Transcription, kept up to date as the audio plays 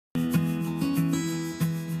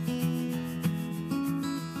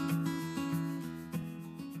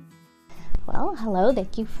Well, hello,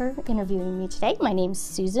 thank you for interviewing me today. My name's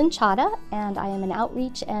Susan Chada, and I am an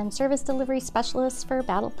outreach and service delivery specialist for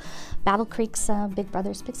Battle Creek's Big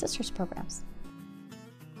Brothers Big Sisters programs.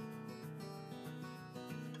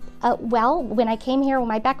 Well, when I came here,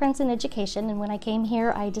 my background's in education, and when I came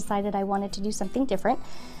here, I decided I wanted to do something different.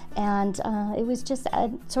 And it was just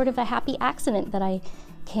sort of a happy accident that I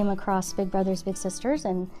came across Big Brothers Big Sisters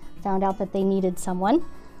and found out that they needed someone.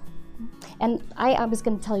 And I was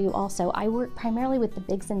going to tell you also, I work primarily with the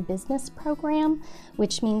Bigs in Business program,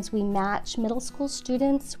 which means we match middle school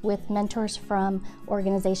students with mentors from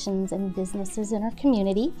organizations and businesses in our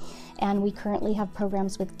community. And we currently have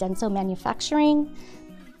programs with Denso Manufacturing,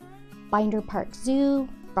 Binder Park Zoo,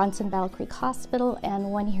 Bronson Battle Creek Hospital, and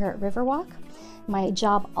one here at Riverwalk. My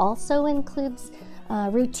job also includes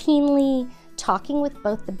routinely talking with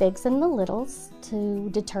both the bigs and the littles to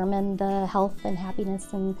determine the health and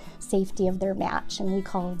happiness and safety of their match, and we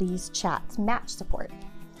call these chats match support.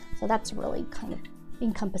 So that's really kind of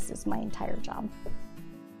encompasses my entire job.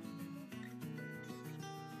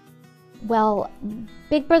 Well,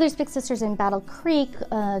 Big Brothers Big Sisters in Battle Creek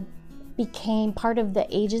became part of the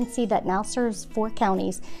agency that now serves 4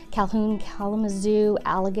 counties, Calhoun, Kalamazoo,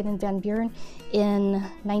 Allegan, and Van Buren, in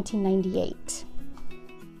 1998.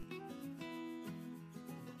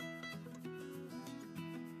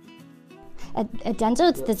 At Denso,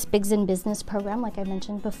 it's this Bigs in Business program, like I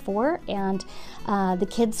mentioned before, and the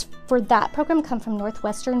kids for that program come from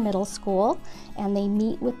Northwestern Middle School, and they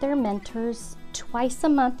meet with their mentors twice a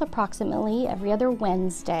month, approximately every other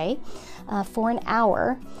Wednesday, for an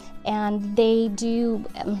hour. And they do,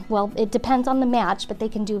 well, it depends on the match, but they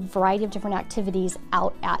can do a variety of different activities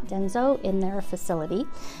out at Denso in their facility.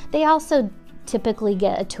 They also typically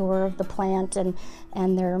get a tour of the plant, and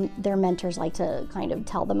their mentors like to kind of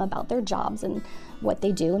tell them about their jobs and what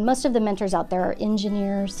they do. And most of the mentors out there are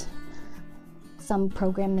engineers, some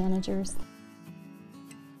program managers.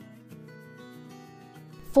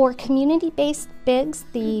 For community-based bigs,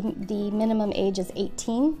 the minimum age is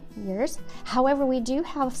 18 years. However, we do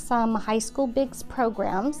have some high school bigs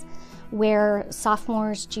programs where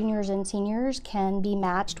sophomores, juniors, and seniors can be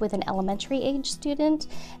matched with an elementary age student,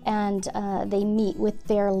 and they meet with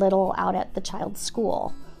their little out at the child's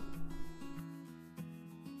school.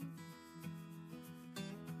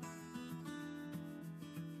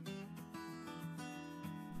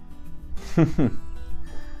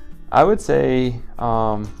 I would say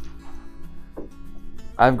I've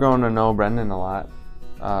grown to know Brendan a lot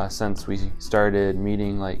since we started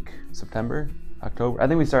meeting like September, October. I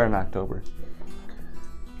think we started in October.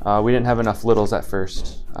 We didn't have enough littles at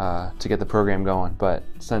first to get the program going, but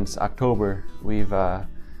since October we've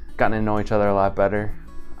gotten to know each other a lot better.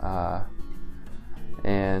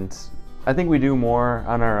 And I think we do more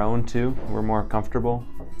on our own too. We're more comfortable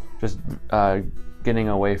just getting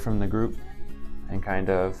away from the group and kind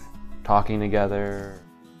of talking together.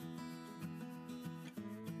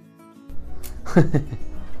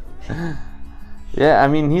 Yeah, I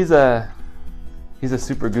mean, he's a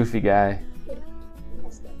super goofy guy.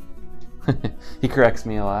 He corrects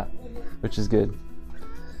me a lot, which is good.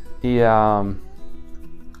 He I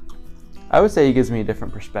would say he gives me a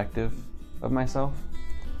different perspective of myself.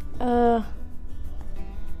 No.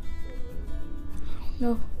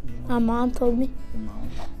 My mom told me.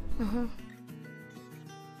 Uh-huh.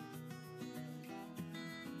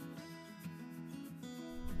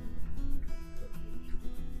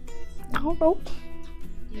 I don't know.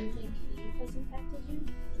 Do you think he has impacted you?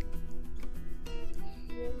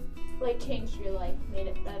 Like changed your life, made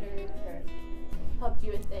it better, or helped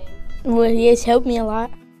you with things? Well, he has helped me a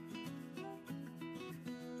lot.